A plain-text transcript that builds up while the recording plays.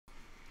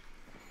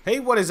Hey,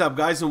 what is up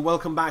guys, and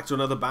welcome back to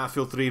another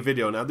Battlefield 3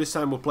 video. Now this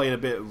time we're playing a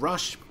bit of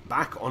Rush,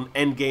 back on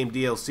Endgame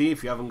DLC.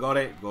 If you haven't got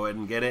it, go ahead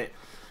and get it.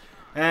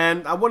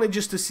 And I wanted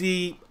just to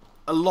see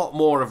a lot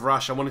more of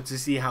Rush. I wanted to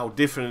see how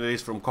different it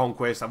is from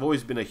Conquest. I've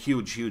always been a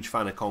huge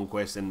fan of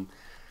Conquest, and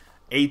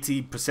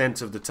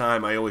 80% of the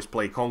time I always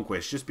play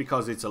Conquest just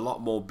because it's a lot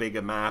more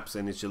bigger maps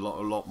and it's a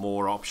lot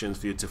more options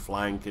for you to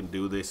flank and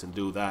do this and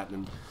do that.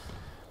 And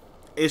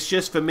it's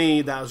just, for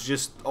me, that was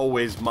just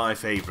always my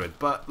favorite.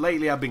 But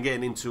lately I've been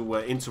getting into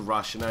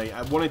Rush, and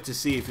I wanted to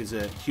see if there's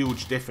a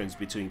huge difference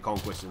between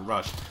Conquest and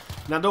Rush.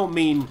 And I don't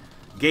mean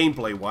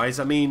gameplay wise,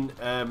 I mean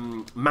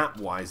map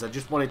wise. I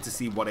just wanted to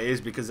see what it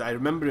is, because I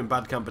remember in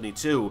Bad Company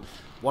 2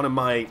 one of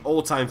my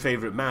all-time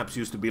favorite maps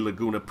used to be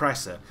Laguna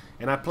Presa,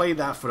 and I played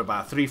that for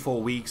about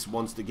 3-4 weeks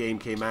once the game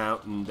came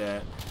out. And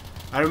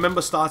I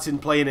remember starting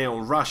playing it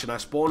on Rush, and I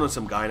spawned on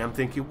some guy and I'm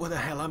thinking, where the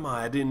hell am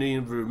I didn't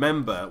even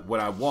remember where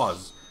I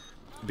was,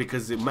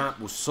 because the map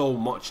was so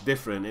much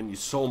different and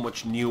so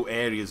much new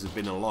areas have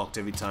been unlocked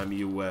every time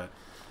you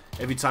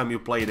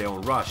played it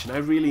on Rush. And I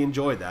really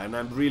enjoyed that, and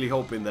I'm really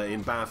hoping that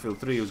in Battlefield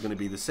 3 it was going to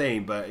be the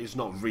same, but it's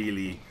not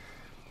really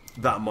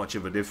that much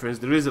of a difference.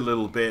 There is a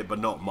little bit, but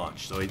not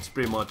much, so it's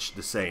pretty much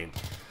the same.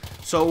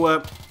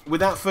 So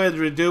without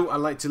further ado, I'd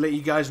like to let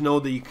you guys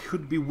know that you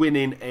could be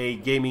winning a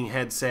gaming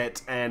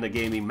headset and a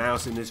gaming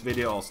mouse in this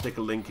video. I'll stick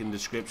a link in the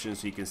description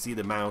so you can see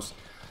the mouse,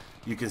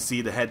 you can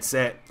see the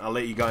headset. I'll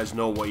let you guys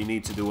know what you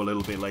need to do a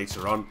little bit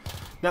later on.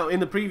 Now, in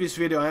the previous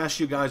video, I asked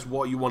you guys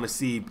what you want to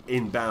see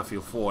in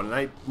Battlefield 4, and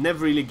I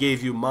never really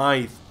gave you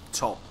my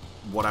top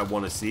what I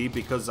want to see,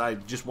 because I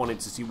just wanted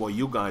to see what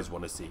you guys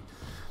want to see.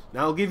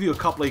 Now, I'll give you a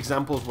couple of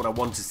examples what I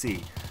want to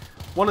see.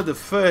 One of the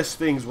first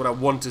things what I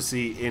want to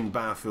see in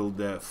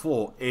Battlefield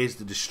 4 is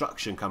the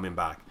destruction coming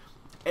back.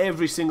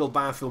 Every single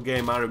Battlefield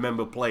game I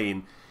remember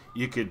playing,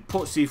 you could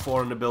put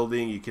C4 in a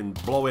building, you can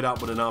blow it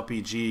up with an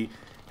RPG,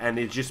 and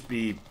it'd just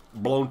be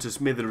blown to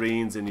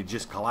smithereens and it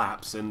just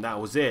collapse, and that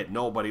was it.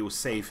 Nobody was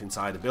safe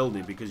inside a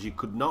building, because you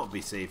could not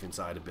be safe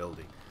inside a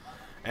building.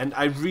 And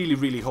I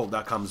really hope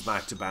that comes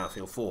back to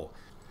Battlefield 4.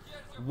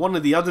 One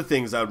of the other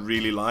things I'd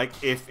really like,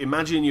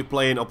 imagine you're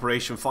playing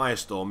Operation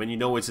Firestorm and you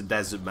know it's a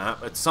desert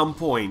map. At some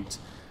point,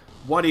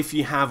 what if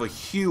you have a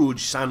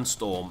huge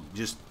sandstorm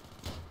just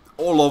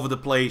all over the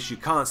place, you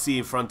can't see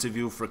in front of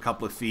you for a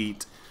couple of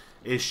feet,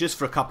 it's just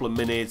for a couple of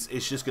minutes,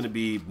 it's just going to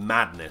be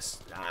madness.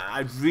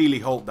 I really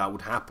hope that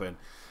would happen.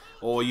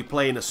 Or you're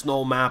playing a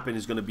snow map and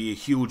it's going to be a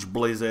huge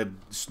blizzard,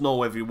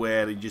 snow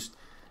everywhere, and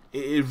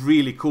it's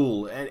really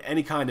cool.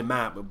 Any kind of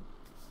map,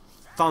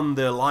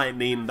 thunder,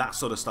 lightning, that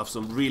sort of stuff,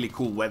 some really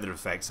cool weather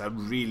effects. I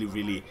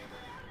really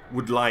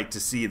would like to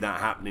see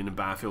that happening in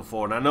Battlefield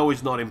 4. And I know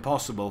it's not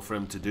impossible for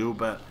him to do,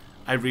 but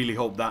I really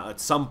hope that at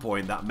some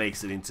point that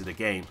makes it into the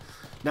game.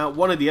 Now,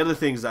 one of the other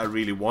things that I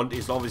really want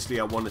is,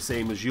 obviously I want the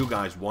same as you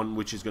guys want,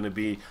 which is going to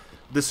be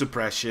the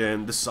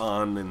suppression, the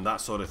sun, and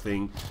that sort of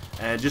thing,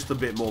 and just a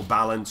bit more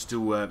balance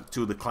to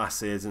the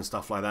classes and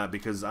stuff like that,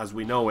 because as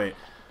we know it,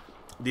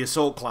 the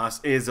assault class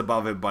is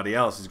above everybody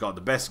else. It's got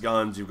the best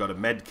guns, you've got a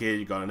med kit,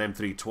 you've got an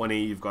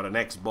M320, you've got an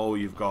X-bow,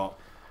 you've got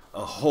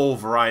a whole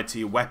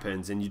variety of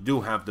weapons, and you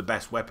do have the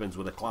best weapons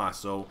with the class.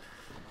 So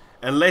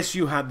unless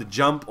you had the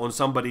jump on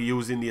somebody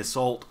using the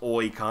assault,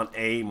 or he can't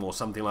aim or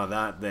something like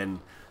that, then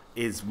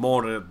is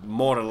more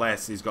or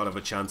less he's got a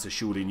chance of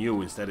shooting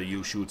you instead of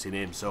you shooting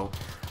him. So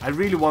I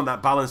really want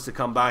that balance to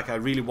come back. I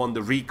really want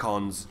the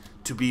recons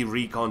to be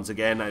recons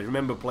again. I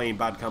remember playing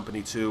Bad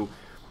Company 2,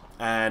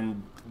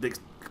 and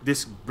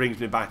this brings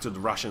me back to the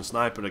Russian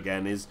sniper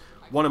again. Is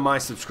one of my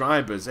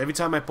subscribers, every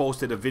time I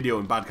posted a video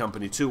in Bad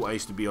Company 2, I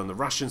used to be on the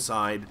Russian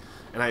side,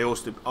 and I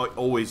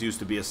always used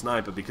to be a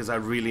sniper, because I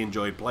really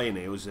enjoyed playing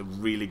it. It was a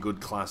really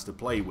good class to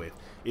play with.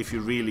 If you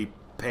really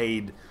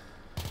paid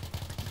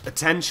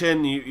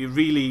attention, you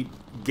really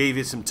gave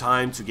it some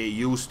time to get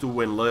used to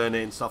and learn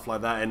it and stuff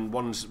like that. And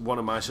one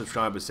of my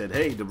subscribers said,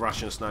 hey, the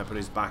Russian sniper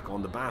is back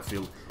on the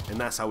battlefield, and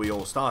that's how we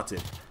all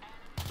started.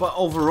 But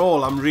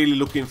overall, I'm really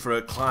looking for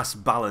a class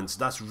balance.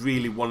 That's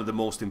really one of the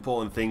most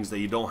important things, that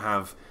you don't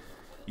have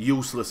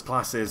useless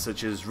classes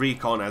such as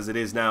Recon as it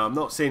is now. I'm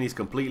not saying it's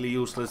completely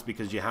useless,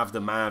 because you have the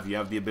MAV, you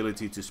have the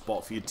ability to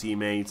spot for your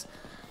teammates.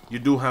 You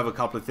do have a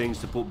couple of things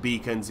to put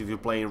beacons if you're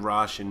playing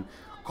Rush and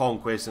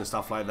Conquest and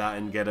stuff like that,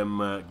 and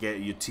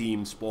get your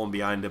team spawn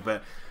behind it.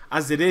 But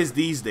as it is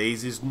these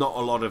days, there's not a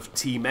lot of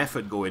team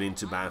effort going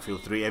into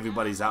Battlefield 3.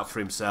 Everybody's out for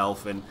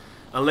himself, and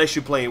unless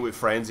you're playing with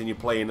friends and you're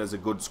playing as a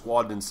good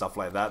squad and stuff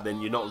like that,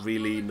 then nobody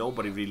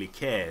really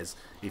cares,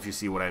 if you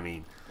see what I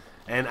mean.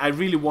 And I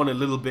really want a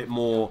little bit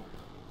more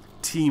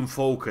team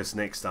focus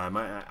next time.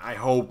 I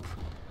hope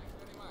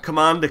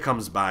Commander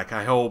comes back.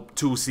 I hope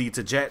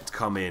two-seater jet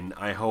come in.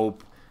 I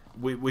hope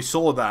we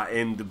saw that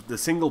in the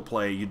single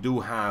player. You do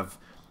have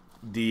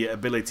the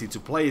ability to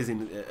play as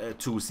in a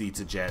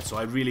two-seater jet, so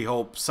I really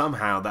hope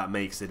somehow that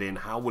makes it in.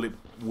 How will it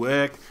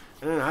work?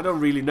 I don't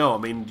really know. I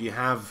mean, you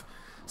have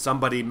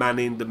somebody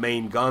manning the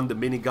main gun, the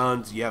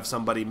miniguns, you have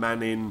somebody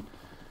manning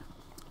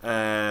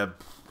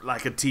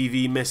like a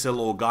TV missile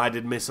or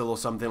guided missile or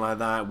something like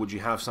that? Would you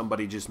have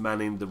somebody just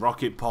manning the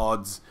rocket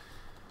pods?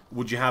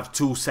 Would you have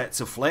 2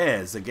 sets of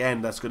flares?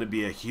 Again, that's going to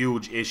be a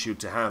huge issue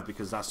to have,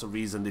 because that's the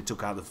reason they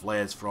took out the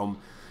flares from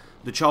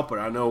the chopper.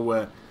 I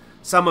know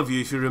some of you,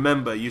 if you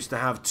remember, used to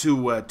have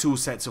two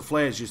sets of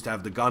flares. Used to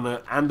have the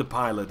gunner and the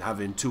pilot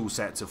having 2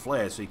 sets of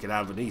flares, so you could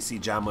have an EC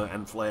jammer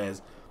and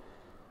flares,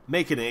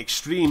 making it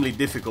extremely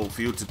difficult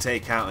for you to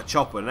take out a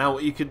chopper. Now,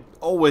 you could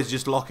always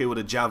just lock it with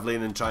a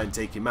javelin and try and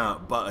take him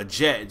out, but a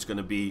jet is going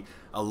to be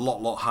a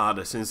lot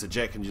harder, since a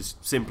jet can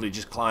just simply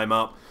just climb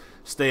up,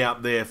 stay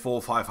up there 400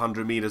 or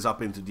 500 meters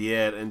up into the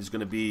air, and it's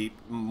going to be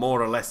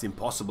more or less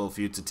impossible for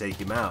you to take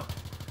him out.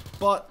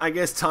 But I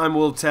guess time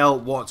will tell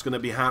what's going to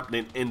be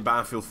happening in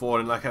Battlefield 4,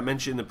 and like I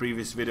mentioned in the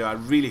previous video, I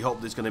really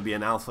hope there's going to be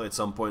an alpha at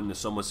some point in the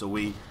summer, so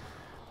we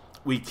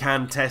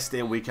can test it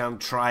and we can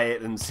try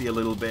it and see a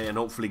little bit, and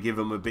hopefully give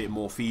them a bit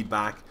more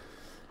feedback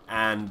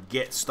and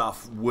get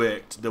stuff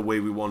worked the way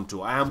we want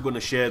to. I am going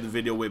to share the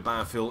video with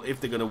Battlefield. If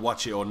they're going to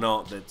watch it or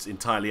not, that's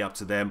entirely up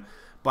to them.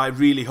 But I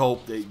really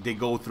hope they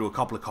go through a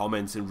couple of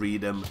comments and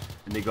read them,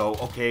 and they go,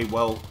 okay,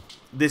 well,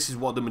 this is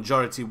what the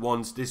majority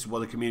wants, this is what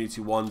the community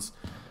wants.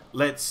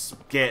 Let's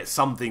get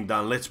something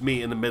done. Let's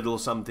meet in the middle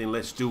of something.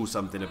 Let's do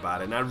something about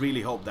it. And I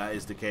really hope that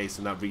is the case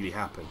and that really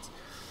happens.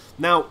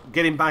 Now,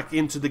 getting back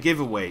into the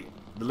giveaway.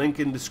 The link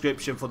in the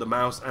description for the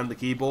mouse and the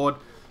keyboard.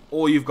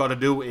 All you've got to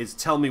do is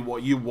tell me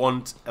what you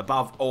want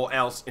above all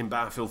else in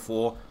Battlefield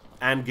 4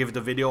 and give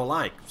the video a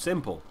like.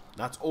 Simple.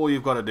 That's all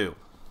you've got to do.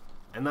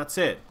 And that's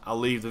it. I'll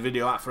leave the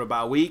video out for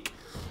about a week.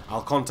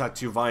 I'll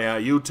contact you via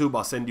YouTube.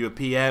 I'll send you a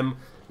PM.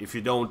 If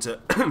you don't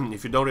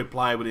if you don't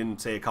reply within,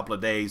 say, a couple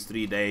of days,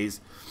 3 days,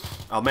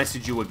 I'll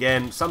message you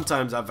again.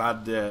 Sometimes I've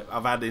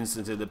had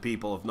instances that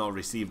people have not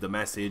received the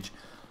message,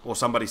 or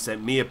somebody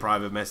sent me a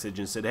private message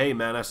and said, hey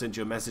man, I sent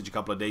you a message a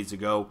couple of days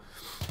ago,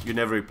 you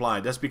never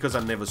replied. That's because I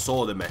never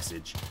saw the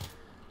message.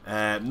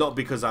 Not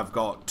because I've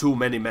got too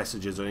many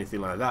messages or anything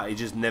like that. It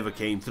just never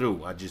came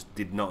through. I just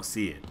did not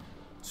see it.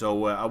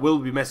 So I will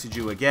be messaging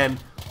you again,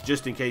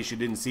 just in case you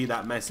didn't see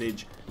that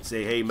message.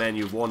 Say, hey man,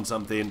 you've won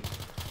something.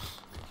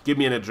 Give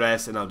me an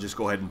address and I'll just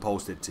go ahead and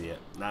post it to you.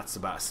 That's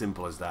about as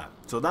simple as that.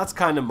 So that's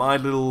kind of my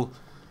little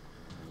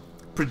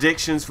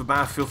predictions for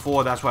Battlefield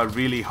 4. That's what I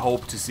really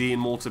hope to see in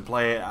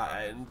multiplayer.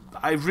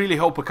 I really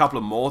hope a couple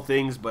of more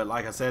things, but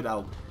like I said,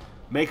 I'll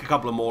make a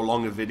couple of more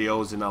longer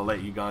videos and I'll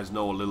let you guys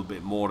know a little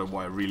bit more of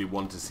what I really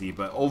want to see.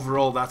 But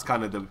overall, that's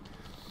kind of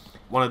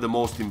one of the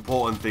most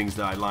important things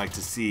that I like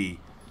to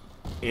see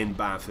in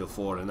Battlefield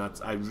 4, and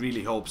I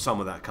really hope some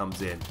of that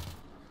comes in.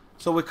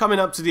 So we're coming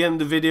up to the end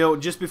of the video.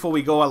 Just before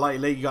we go, I'd like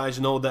to let you guys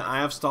know that I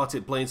have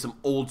started playing some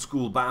old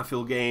school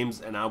Battlefield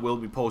games, and I will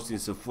be posting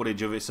some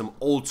footage of it, some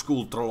old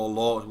school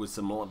trollolot with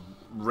some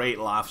great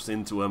laughs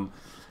into them.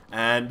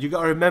 And you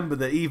got to remember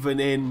that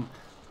even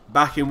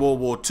back in World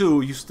War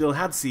II, you still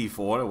had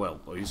C4. Well,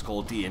 it was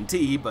called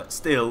TNT, but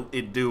still,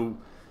 it do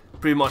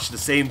pretty much the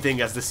same thing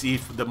as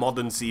the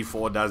modern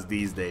C4 does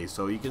these days.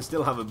 So you can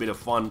still have a bit of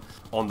fun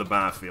on the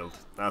battlefield.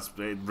 That's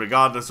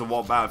regardless of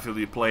what battlefield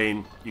you're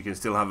playing, you can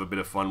still have a bit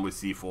of fun with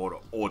C4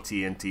 or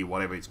TNT,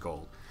 whatever it's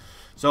called.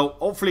 So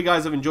hopefully you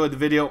guys have enjoyed the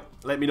video.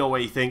 Let me know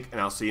what you think,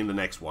 and I'll see you in the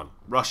next one.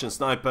 Russian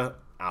Sniper,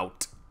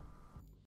 out.